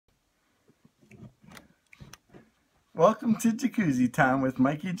Welcome to Jacuzzi Time with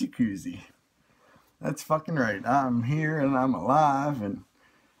Mikey Jacuzzi. That's fucking right. I'm here and I'm alive and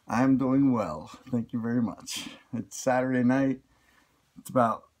I'm doing well. Thank you very much. It's Saturday night. It's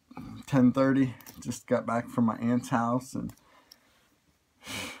about 10:30. Just got back from my aunt's house and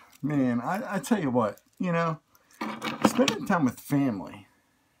man, I tell you what, spending time with family,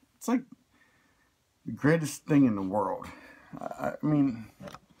 it's like the greatest thing in the world. I mean,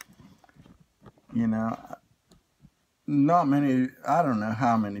 you know, not many. I don't know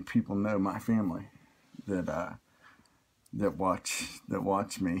how many people know my family that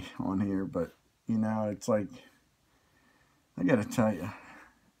watch me on here, but it's like I gotta tell you,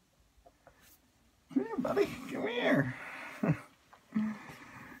 come here, buddy, come here.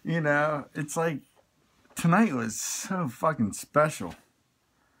 It's like tonight was so fucking special,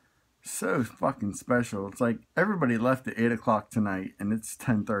 so fucking special. It's like everybody left at 8 o'clock tonight, and it's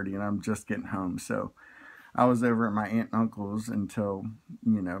 10:30, and I'm just getting home. So I was over at my aunt and uncle's until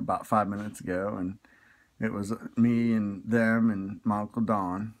about 5 minutes ago, and it was me and them and my uncle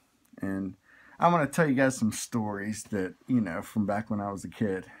Don. And I want to tell you guys some stories that from back when I was a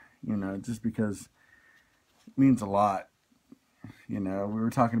kid. Just because it means a lot. We were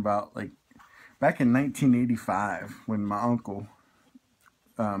talking about like back in 1985 when my uncle,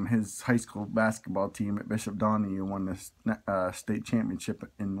 his high school basketball team at Bishop Donahue won the state championship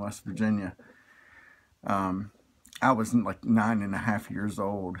in West Virginia. I was like 9.5 years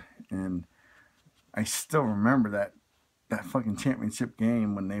old, and I still remember that fucking championship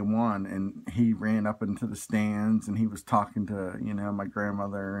game when they won, and he ran up into the stands and he was talking to my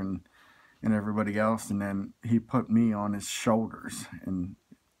grandmother and everybody else, and then he put me on his shoulders and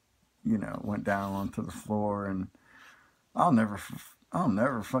went down onto the floor, and I'll never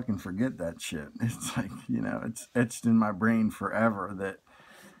fucking forget that shit. It's like it's etched in my brain forever that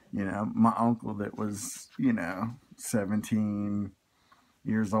my uncle that was 17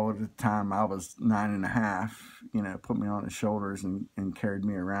 years old at the time, I was 9.5, put me on his shoulders and carried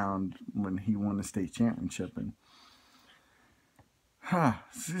me around when he won the state championship. And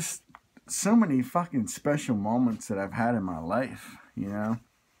it's just so many fucking special moments that I've had in my life,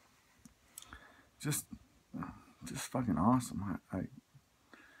 just fucking awesome.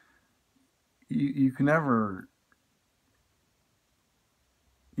 You can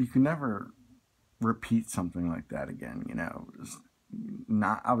never repeat something like that again.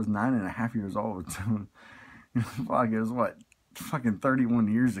 I was 9.5 years old. Fuck, it was what, fucking 31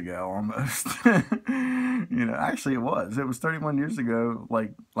 years ago almost. Actually it was 31 years ago,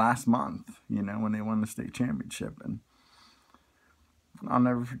 like last month, when they won the state championship. And I'll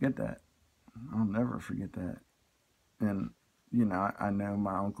never forget that. And I know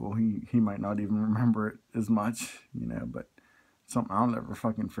my uncle, he might not even remember it as much, but something I'll never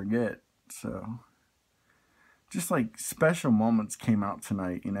fucking forget. So just like special moments came out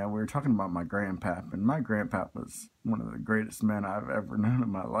tonight. We were talking about my grandpap, and my grandpap was one of the greatest men I've ever known in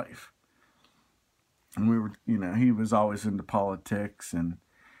my life. And we were, he was always into politics, and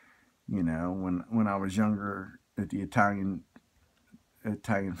when I was younger at the Italian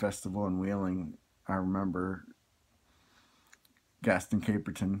festival in Wheeling, I remember Gaston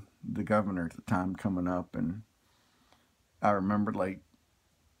Caperton, the governor at the time, coming up, and I remember like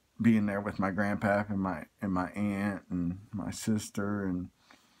being there with my grandpap and my aunt and my sister, and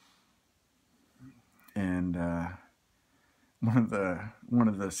one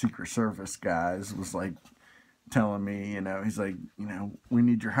of the Secret Service guys was like telling me, he's like, we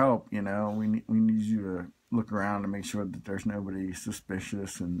need your help, we need you to look around and make sure that there's nobody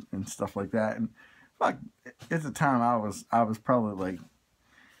suspicious and stuff like that. And fuck, at the time I was probably like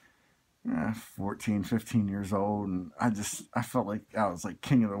 14, 15 years old, and I felt like I was like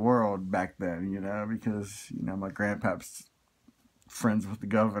king of the world back then, because my grandpap's friends with the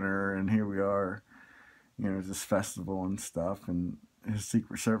governor, and here we are, this festival and stuff, and his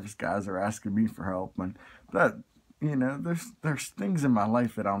Secret Service guys are asking me for help. And that, there's things in my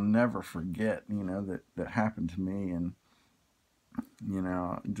life that I'll never forget, that happened to me, and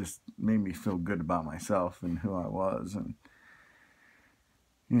just made me feel good about myself and who I was. And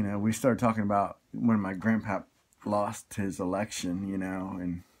we started talking about when my grandpa lost his election,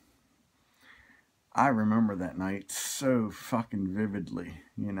 and I remember that night so fucking vividly,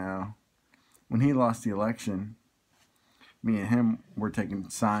 When he lost the election, me and him were taking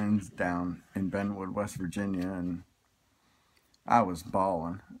signs down in Benwood, West Virginia, and I was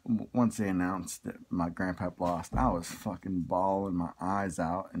bawling. Once they announced that my grandpa lost, I was fucking bawling my eyes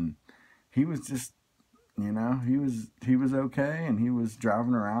out, and he was just, he was okay, and he was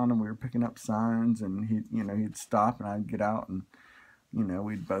driving around, and we were picking up signs, and he'd stop, and I'd get out, and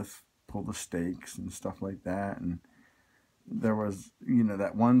we'd both pull the stakes and stuff like that. And there was, you know,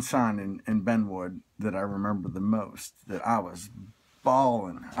 that one sign in Benwood that I remember the most, that I was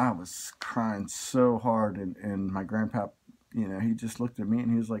bawling. I was crying so hard, and my grandpa, you know, he just looked at me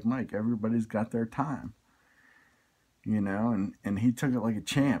and he was like, Mike, everybody's got their time, you know, and he took it like a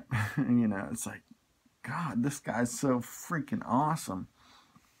champ. And, you know, it's like, God, this guy's so freaking awesome.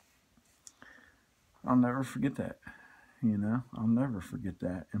 I'll never forget that, you know, I'll never forget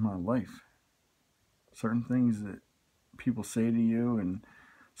that in my life. Certain things that people say to you, and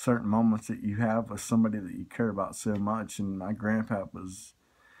certain moments that you have with somebody that you care about so much. And my grandpa was,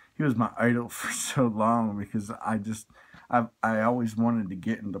 he was my idol for so long, because I always wanted to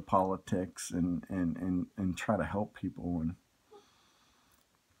get into politics and try to help people. And,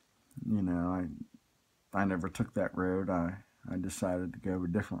 you know, I never took that road. I decided to go a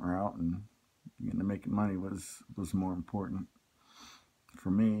different route, and, you know, making money was more important for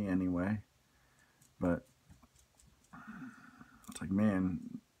me anyway. But it's like,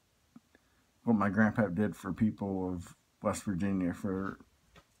 man, what my grandpa did for people of West Virginia, for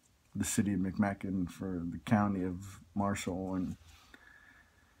the city of McMechen, for the county of Marshall, and,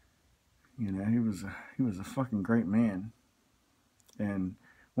 you know, he was a fucking great man. And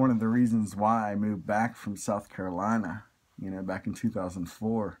one of the reasons why I moved back from South Carolina, you know, back in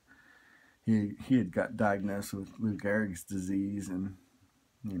 2004, he had got diagnosed with Lou Gehrig's disease, and,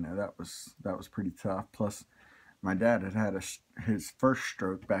 you know, that was pretty tough. Plus, my dad had his first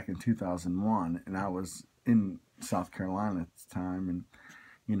stroke back in 2001, and I was in South Carolina at the time. And,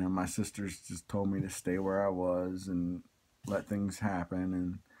 you know, my sisters just told me to stay where I was and let things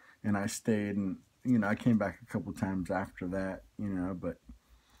happen, and I stayed. And, you know, I came back a couple times after that, you know. But,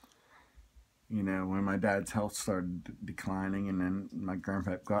 you know, when my dad's health started declining, and then my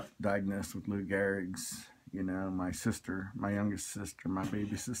grandpa got diagnosed with Lou Gehrig's, you know, my sister, my youngest sister, my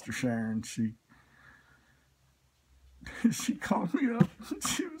baby sister Sharon, she called me up, and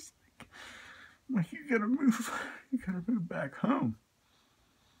she was like, you gotta move back home.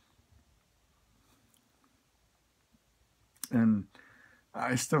 And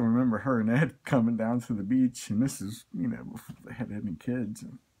I still remember her and Ed coming down to the beach, and this is, you know, before they had any kids,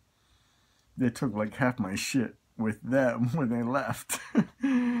 and they took like half my shit with them when they left.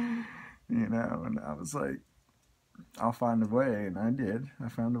 You know, and I was like, I'll find a way, and I did. I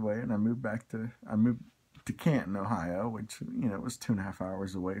found a way, and I moved to Canton, Ohio, which, you know, was 2.5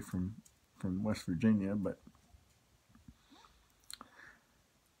 hours away from West Virginia. But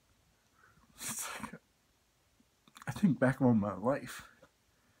it's like, I think back on my life.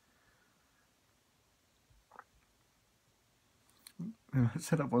 And I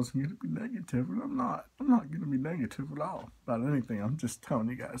said I wasn't going to be negative, and I'm not going to be negative at all about anything. I'm just telling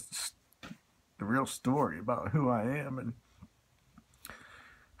you guys the real story about who I am and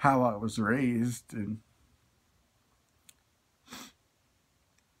how I was raised, and,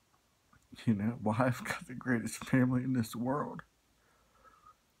 you know, why I've got the greatest family in this world,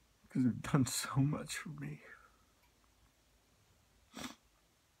 because they've done so much for me.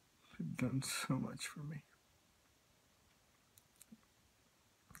 They've done so much for me.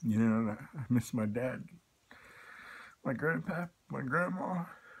 You know, I miss my dad, my grandpap, my grandma,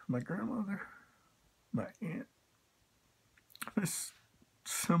 my grandmother, my aunt. I miss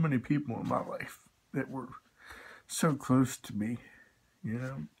so many people in my life that were so close to me, you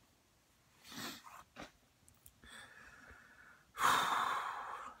know.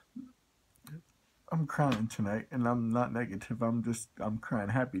 I'm crying tonight, and I'm not negative. I'm crying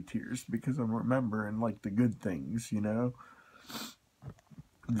happy tears, because I'm remembering, like, the good things, you know.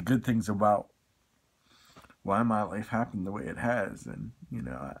 The good things about why my life happened the way it has. And, you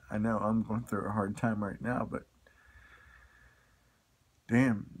know, I know I'm going through a hard time right now, but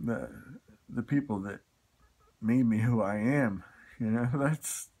damn, the people that made me who I am, you know,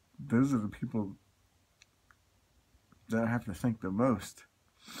 those are the people that I have to thank the most.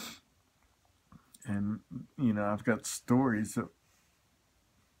 And, you know, I've got stories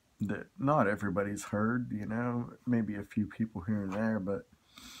that not everybody's heard, you know, maybe a few people here and there, but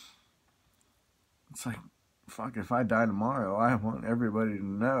it's like, fuck, if I die tomorrow, I want everybody to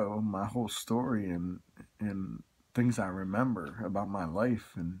know my whole story, and things I remember about my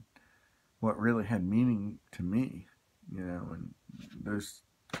life, and what really had meaning to me, you know. And there's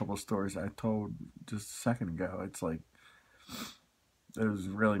a couple stories I told just a second ago. It's like, those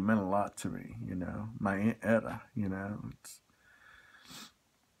really meant a lot to me, you know. My Aunt Etta, you know,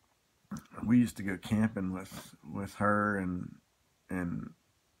 we used to go camping with her and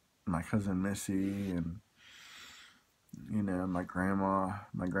my cousin Missy, and, you know, my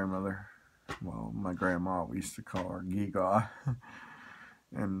grandmother, well, my grandma, we used to call her Giga.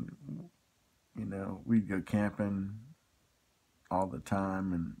 And, you know, we'd go camping, all the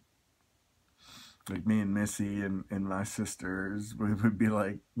time, and like me and Missy and my sisters, we would be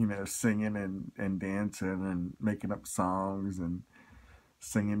like, you know, singing and dancing and making up songs and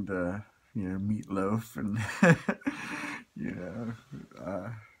singing to, you know, Meatloaf and, you know,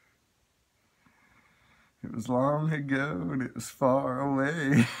 it was long ago and it was far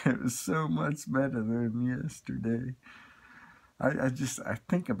away. It was so much better than yesterday. I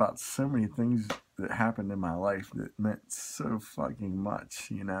think about so many things that happened in my life that meant so fucking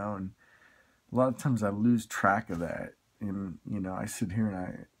much, you know, and a lot of times I lose track of that. And, you know, I sit here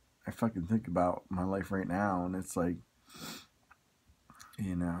and I fucking think about my life right now, and it's like,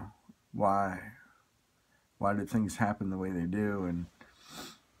 you know, why do things happen the way they do? And,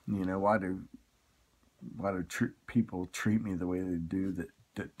 you know, why do people treat me the way they do that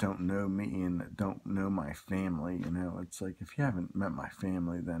don't know me and that don't know my family? You know, it's like, if you haven't met my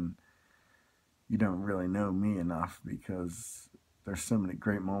family, then you don't really know me enough, because there's so many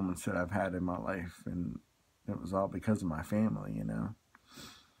great moments that I've had in my life, and it was all because of my family, you know.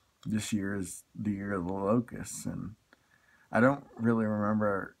 This year is the year of the locusts, and I don't really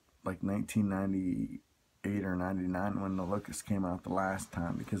remember like 1998 or 99 when the locusts came out the last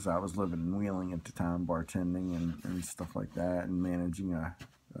time, because I was living in Wheeling at the time, bartending and stuff like that, and managing a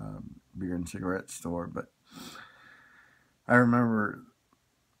beer and cigarette store. But I remember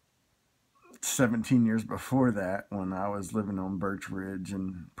 17 years before that, when I was living on Birch Ridge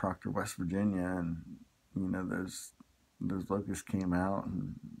in Proctor, West Virginia, and, you know, those locusts came out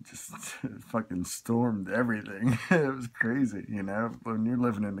and just fucking stormed everything. It was crazy, you know. When you're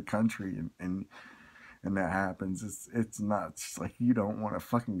living in the country and that happens, it's nuts. Like, you don't want to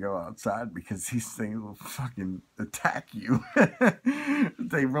fucking go outside because these things will fucking attack you.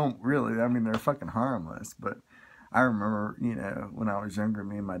 They won't really. I mean, they're fucking harmless. But I remember, you know, when I was younger,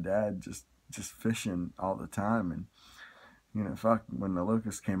 me and my dad just fishing all the time, and, you know, fuck, when the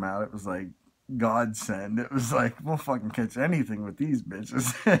locusts came out, it was like godsend. It was like, we'll fucking catch anything with these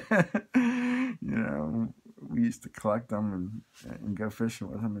bitches. You know, we used to collect them and go fishing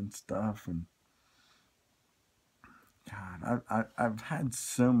with them and stuff. And God, I've had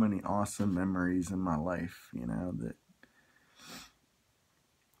so many awesome memories in my life, you know, that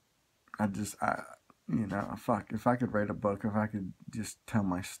you know, fuck, if I could write a book, if I could just tell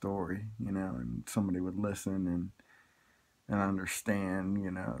my story, you know, and somebody would listen and understand,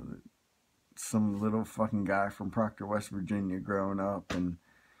 you know, that some little fucking guy from Proctor, West Virginia, growing up and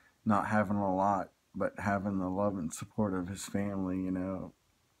not having a lot, but having the love and support of his family, you know,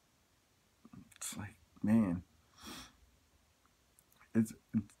 it's like, man, it's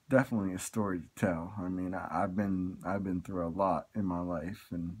definitely a story to tell. I mean, I've been through a lot in my life,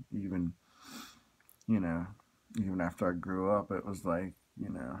 and even, you know, even after I grew up, it was like, you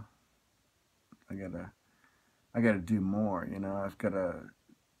know, I gotta do more, you know. I've gotta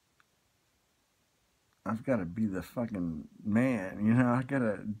be the fucking man, you know. I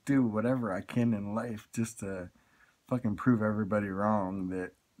gotta do whatever I can in life just to fucking prove everybody wrong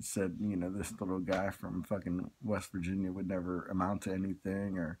that said, you know, this little guy from fucking West Virginia would never amount to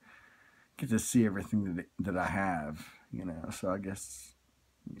anything or get to see everything that I have, you know. So I guess,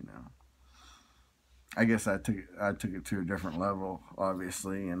 you know, I took it to a different level,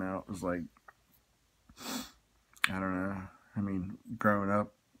 obviously, you know. It was like, I don't know. I mean, growing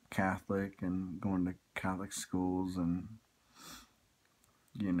up Catholic and going to Catholic schools and,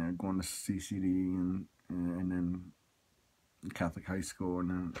 you know, going to CCD and then Catholic high school and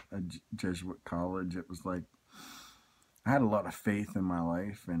then a Jesuit college, it was like, I had a lot of faith in my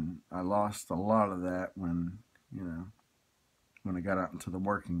life, and I lost a lot of that when, you know, when I got out into the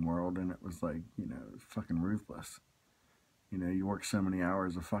working world, and it was like, you know, fucking ruthless. You know, you work so many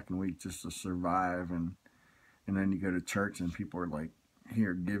hours a fucking week just to survive, and then you go to church and people are like,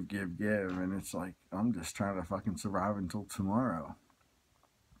 here, give, and it's like, I'm just trying to fucking survive until tomorrow.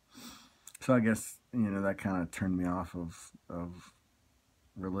 So I guess, you know, that kind of turned me off of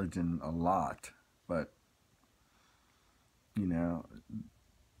religion a lot. But, you know,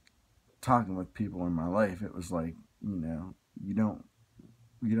 talking with people in my life, it was like, you know, you don't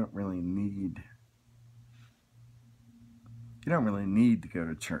really need to go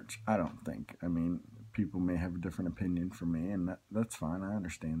to church, I don't think. I mean, people may have a different opinion from me, and that's fine, I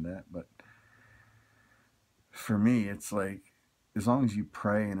understand that. But for me, it's like, as long as you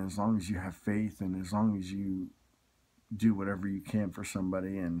pray and as long as you have faith and as long as you do whatever you can for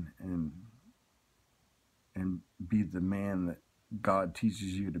somebody and be the man that God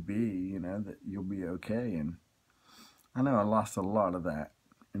teaches you to be, you know, that you'll be okay. And I know I lost a lot of that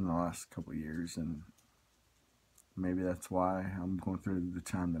in the last couple of years, and maybe that's why I'm going through the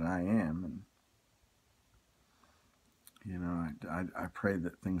time that I am. And you know, I pray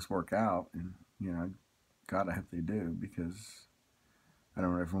that things work out, and, you know, God, I hope they do, because I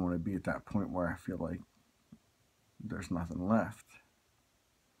don't ever want to be at that point where I feel like there's nothing left.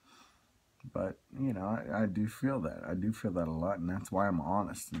 But, you know, I do feel that. I do feel that a lot, and that's why I'm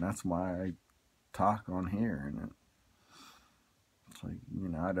honest, and that's why I talk on here. And it's like, you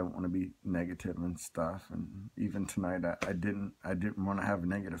know, I don't want to be negative and stuff. And even tonight, I didn't want to have a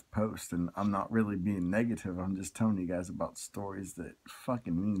negative post, and I'm not really being negative. I'm just telling you guys about stories that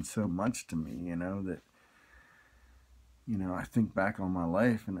fucking mean so much to me, you know, that, you know, I think back on my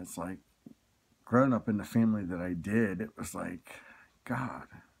life, and it's like, growing up in the family that I did, it was like, God,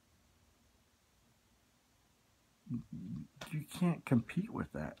 you can't compete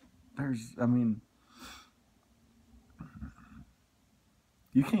with that. I mean,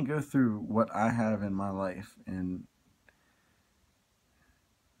 you can't go through what I have in my life and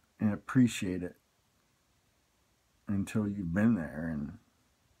appreciate it until you've been there. And,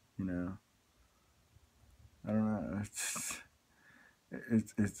 you know, I don't know.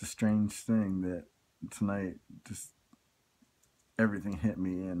 It's a strange thing that tonight just everything hit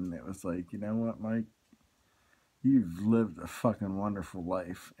me, and it was like, you know what, Mike? You've lived a fucking wonderful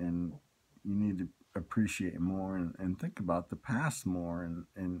life, and you need to appreciate more, and think about the past more,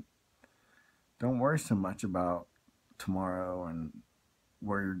 and don't worry so much about tomorrow and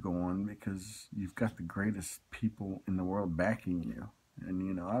where you're going, because you've got the greatest people in the world backing you. And,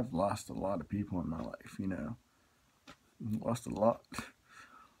 you know, I've lost a lot of people in my life, you know. I've lost a lot.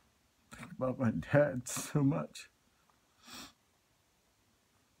 Think about my dad so much.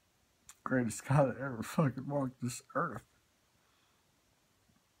 Greatest guy that ever fucking walked this earth.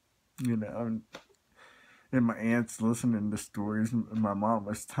 You know, and my aunt's listening to stories, and my mom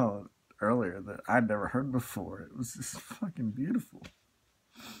was telling earlier that I'd never heard before. It was just fucking beautiful.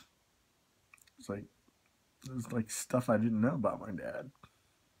 It was like stuff I didn't know about my dad.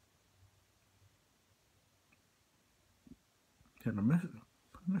 And I miss him.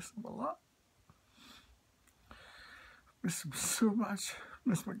 I miss him a lot. I miss him so much. I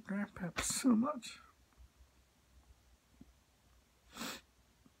miss my grandpap so much.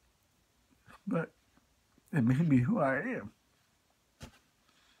 But it made me who I am.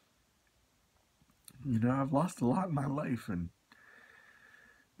 You know, I've lost a lot in my life, and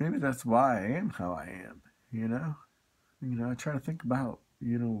maybe that's why I am how I am, you know? You know, I try to think about,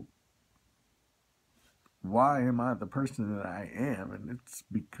 you know, why am I the person that I am? And it's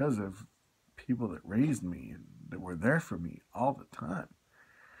because of people that raised me and that were there for me all the time.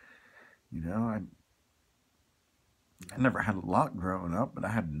 You know, I never had a lot growing up, but I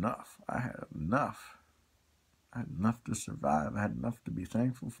had enough. I had enough. I had enough to survive. I had enough to be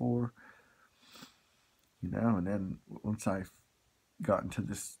thankful for. You know, and then once I got into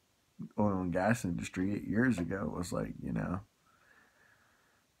this oil and gas industry 8 years ago, it was like, you know,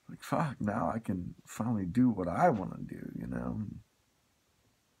 like, fuck, now I can finally do what I want to do, you know.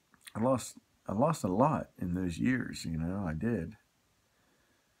 I lost a lot in those years, you know, I did.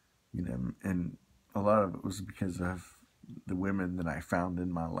 You know, and a lot of it was because of the women that I found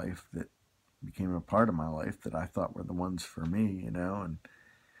in my life that became a part of my life that I thought were the ones for me, you know. And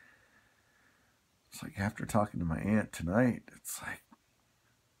it's like, after talking to my aunt tonight, it's like,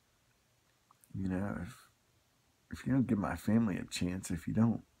 you know, if you don't give my family a chance, if you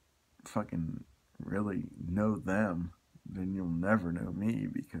don't fucking really know them, then you'll never know me,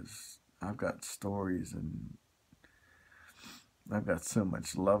 because I've got stories and I've got so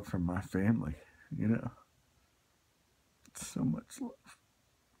much love from my family, you know. So much love.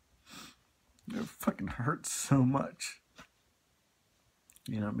 It fucking hurts so much,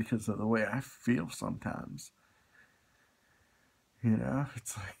 you know, because of the way I feel sometimes. You know,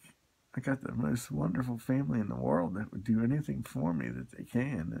 it's like, I got the most wonderful family in the world that would do anything for me that they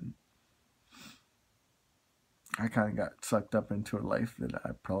can, and I kind of got sucked up into a life that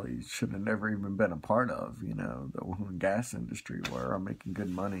I probably should have never even been a part of, you know, the oil and gas industry, where I'm making good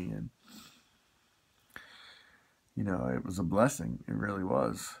money, and, you know, it was a blessing. It really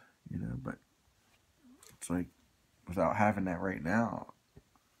was, you know, but it's like, without having that right now,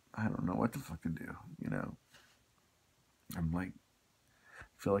 I don't know what the fuck to do, you know. I'm like, I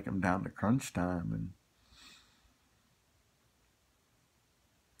feel like I'm down to crunch time,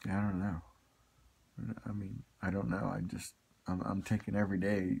 and I don't know. I mean, I don't know. I'm taking every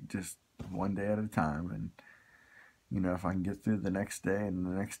day just one day at a time, and, you know, if I can get through the next day and the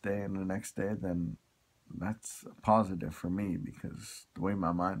next day and the next day, then that's a positive for me, because the way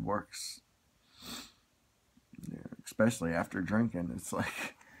my mind works, you know, especially after drinking, it's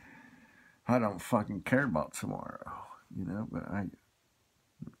like, I don't fucking care about tomorrow, you know. But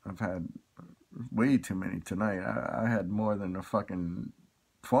I've had way too many tonight. I had more than a fucking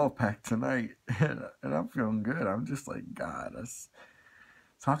 12-pack tonight, and I'm feeling good. I'm just like, God, that's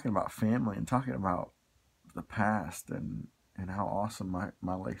talking about family and talking about the past and how awesome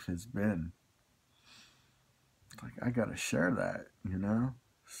my life has been. It's like, I gotta share that, you know?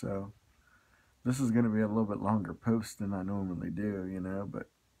 So, this is gonna be a little bit longer post than I normally do, you know, but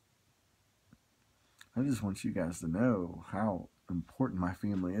I just want you guys to know how important my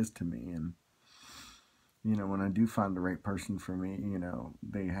family is to me. And, you know, when I do find the right person for me, you know,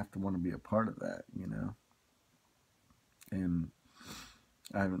 they have to want to be a part of that, you know. And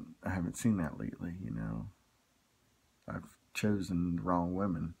I haven't seen that lately, you know. I've chosen the wrong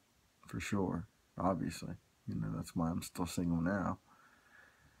women, for sure, obviously. You know, that's why I'm still single now.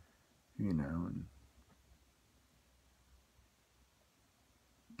 You know, and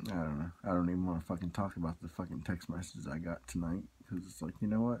I don't know. I don't even want to fucking talk about the fucking text messages I got tonight. Because it's like, you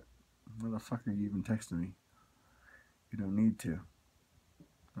know what? Why the fuck are you even texting me? You don't need to.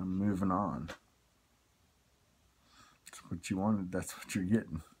 I'm moving on. It's what you wanted, that's what you're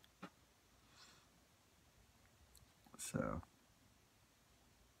getting. So,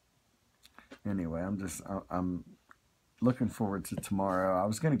 anyway, I'm looking forward to tomorrow. I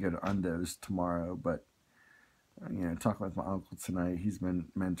was going to go to Undo's tomorrow, but, you know, talking with my uncle tonight, he's been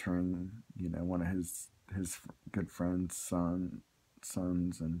mentoring, you know, one of his good friends'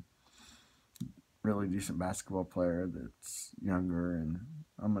 sons, and really decent basketball player that's younger, and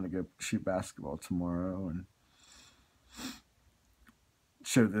I'm going to go shoot basketball tomorrow and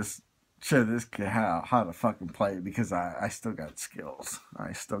show this kid how to fucking play, because I still got skills.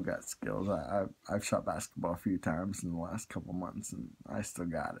 I've shot basketball a few times in the last couple months, and I still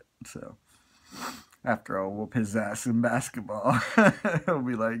got it. So after I'll whoop his ass in basketball, he'll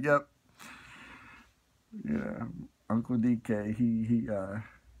be like, "Yep, yeah, Uncle DK,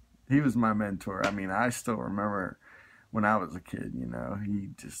 he was my mentor." I mean, I still remember when I was a kid, you know,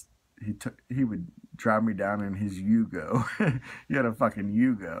 he would drive me down in his Yugo. He had a fucking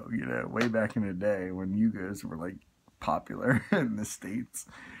Yugo, you know, way back in the day when Yugos were like popular in the States.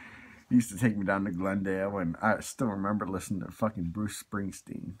 He used to take me down to Glendale, and I still remember listening to fucking Bruce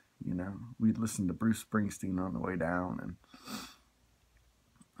Springsteen, you know. We'd listen to Bruce Springsteen on the way down, and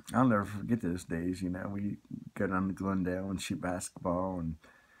I'll never forget those days, you know. We go down to Glendale and shoot basketball, and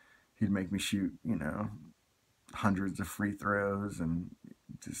he'd make me shoot, you know, hundreds of free throws, and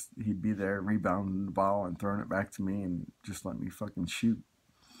just he'd be there rebounding the ball and throwing it back to me and just let me fucking shoot,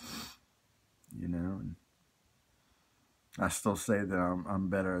 you know. And I still say that I'm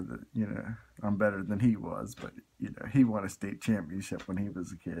better than, you know, I'm better than he was, but, you know, he won a state championship when he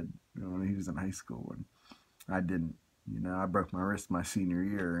was a kid, you know, when he was in high school, and I didn't. You know, I broke my wrist my senior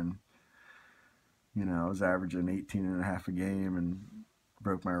year, and, you know, I was averaging 18 and a half a game and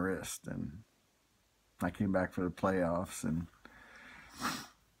broke my wrist, and I came back for the playoffs and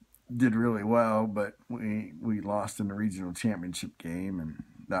did really well, but we lost in the regional championship game, and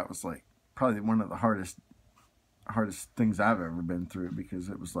that was like probably one of the hardest things I've ever been through, because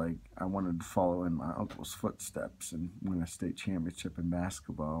it was like I wanted to follow in my uncle's footsteps and win a state championship in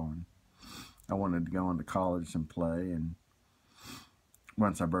basketball, and I wanted to go into college and play, and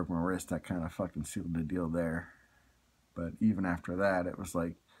once I broke my wrist, that kind of fucking sealed the deal there. But even after that, it was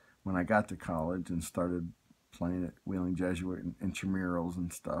like when I got to college and started playing at Wheeling Jesuit and intramurals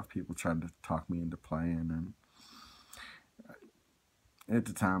and stuff, people tried to talk me into playing, and at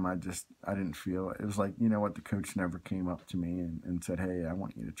the time I didn't feel it. It was like, you know what, the coach never came up to me and said, "Hey, I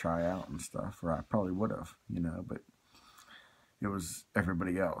want you to try out," and stuff, or I probably would have, you know, but it was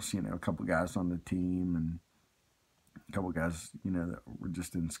everybody else, you know, a couple guys on the team and a couple guys, you know, that were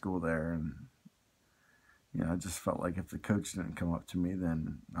just in school there, and, you know, I just felt like if the coach didn't come up to me,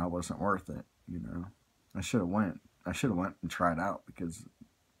 then I wasn't worth it, you know. I should have went and tried out, because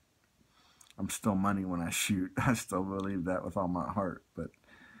I'm still money when I shoot. I still believe that with all my heart, but,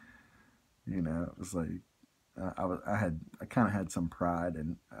 you know, it was like I kind of had some pride,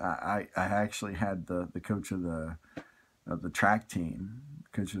 and I actually had the coach of the track team.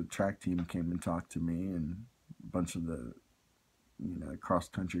 Coach of the track team came and talked to me, and a bunch of the, you know, cross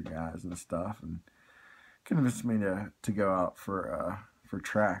country guys and stuff, and convinced me to go out for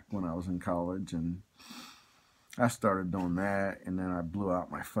track when I was in college, and I started doing that, and then I blew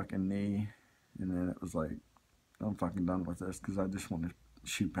out my fucking knee, and then it was like, I'm fucking done with this, because I just want to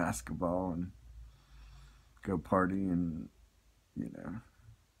shoot basketball and go party, and, you know.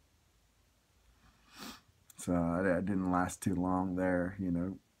 So I didn't last too long there, you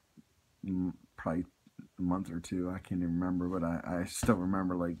know, probably a month or two, I can't even remember, but I still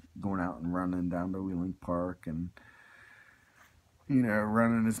remember, like, going out and running down to Wheeling Park, and, you know,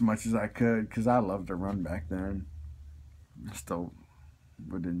 running as much as I could, because I loved to run back then. I still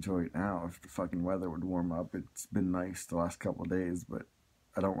would enjoy it now if the fucking weather would warm up. It's been nice the last couple of days, but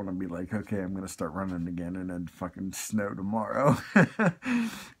I don't want to be like, okay, I'm going to start running again and then fucking snow tomorrow.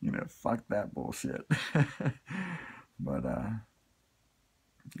 You know, fuck that bullshit. But,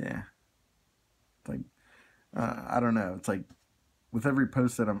 yeah. It's like, I don't know. It's like, with every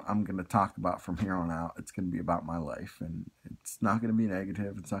post that I'm going to talk about from here on out, it's going to be about my life. And it's not going to be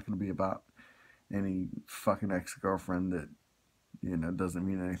negative. It's not going to be about any fucking ex-girlfriend that, you know, doesn't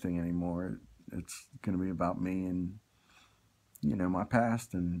mean anything anymore. It's going to be about me and, you know, my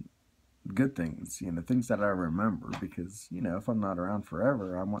past and good things, you know, things that I remember. Because, you know, if I'm not around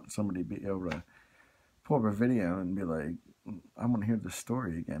forever, I want somebody to be able to pull up a video and be like, I want to hear this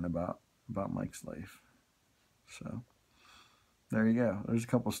story again about Mike's life. So, there you go. There's a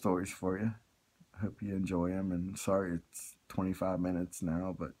couple stories for you. I hope you enjoy them. And sorry it's 25 minutes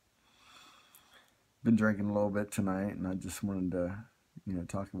now, but been drinking a little bit tonight, and I just wanted to, you know,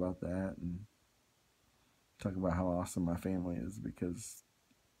 talk about that and talk about how awesome my family is, because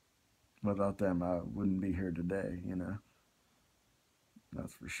without them I wouldn't be here today, you know.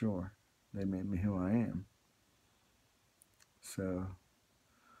 That's for sure. They made me who I am. So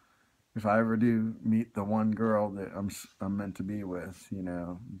if I ever do meet the one girl that I'm meant to be with, you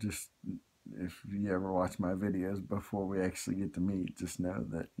know, just if you ever watch my videos before we actually get to meet, just know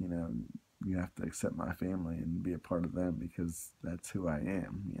that, you know, you have to accept my family and be a part of them, because that's who I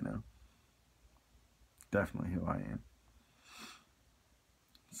am, you know. Definitely who I am.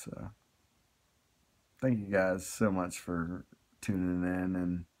 So, thank you guys so much for tuning in,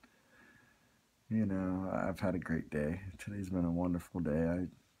 and, you know, I've had a great day. Today's been a wonderful day. I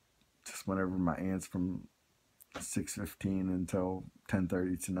just went over my aunts from 6:15 until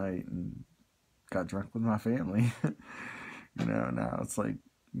 10:30 tonight and got drunk with my family. You know, now it's like,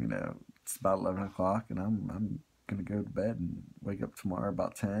 you know, it's about 11 o'clock, and I'm going to go to bed and wake up tomorrow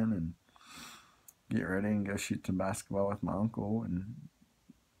about 10 and get ready and go shoot some basketball with my uncle and,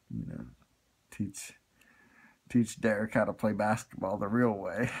 you know, teach Derek how to play basketball the real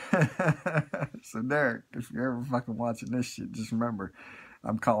way. So Derek, if you're ever fucking watching this shit, just remember,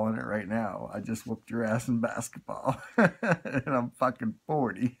 I'm calling it right now. I just whooped your ass in basketball. And I'm fucking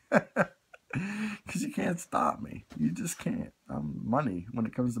 40. Because you can't stop me. You just can't. I'm money when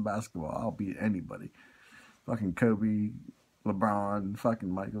it comes to basketball. I'll beat anybody. Fucking Kobe, LeBron,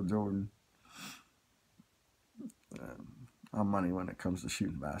 fucking Michael Jordan. I'm money when it comes to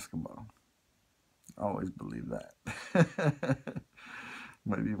shooting basketball. I always believe that.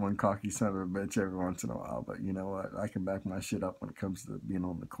 Maybe one cocky son of a bitch every once in a while, but you know what? I can back my shit up when it comes to being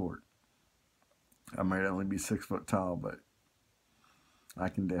on the court. I might only be 6 foot tall, but I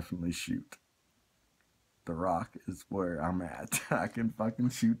can definitely shoot. The rock is where I'm at. I can fucking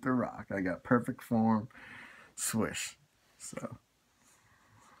shoot the rock. I got perfect form. Swish. So,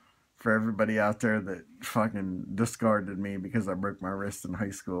 for everybody out there that fucking discarded me because I broke my wrist in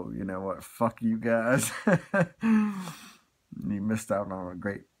high school, you know what? Fuck you guys. You missed out on a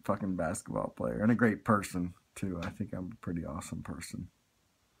great fucking basketball player and a great person, too. I think I'm a pretty awesome person.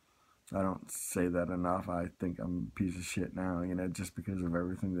 I don't say that enough. I think I'm a piece of shit now, you know, just because of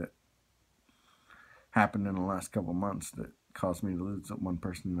everything that happened in the last couple months that caused me to lose one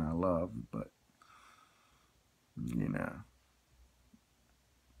person that I love. But, you know,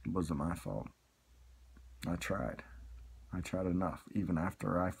 it wasn't my fault. I tried. I tried enough. Even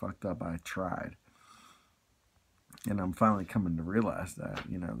after I fucked up, I tried. And I'm finally coming to realize that,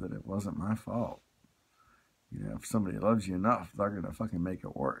 you know, that it wasn't my fault. You know, if somebody loves you enough, they're going to fucking make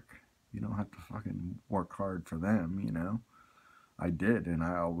it work. You don't have to fucking work hard for them, you know. I did, and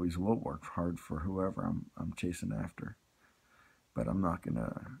I always will work hard for whoever I'm chasing after. But I'm not going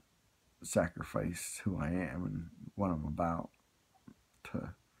to sacrifice who I am and what I'm about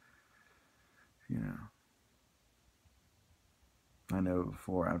to, you know. I know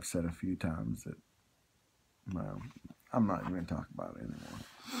before I've said a few times that, well, I'm not even going to talk about it anymore.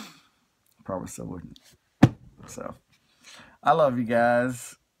 Promise I wouldn't. So, I love you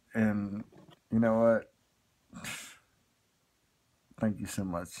guys, and you know what? Thank you so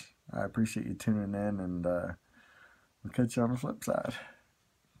much. I appreciate you tuning in, and we'll catch you on the flip side.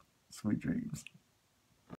 Sweet dreams.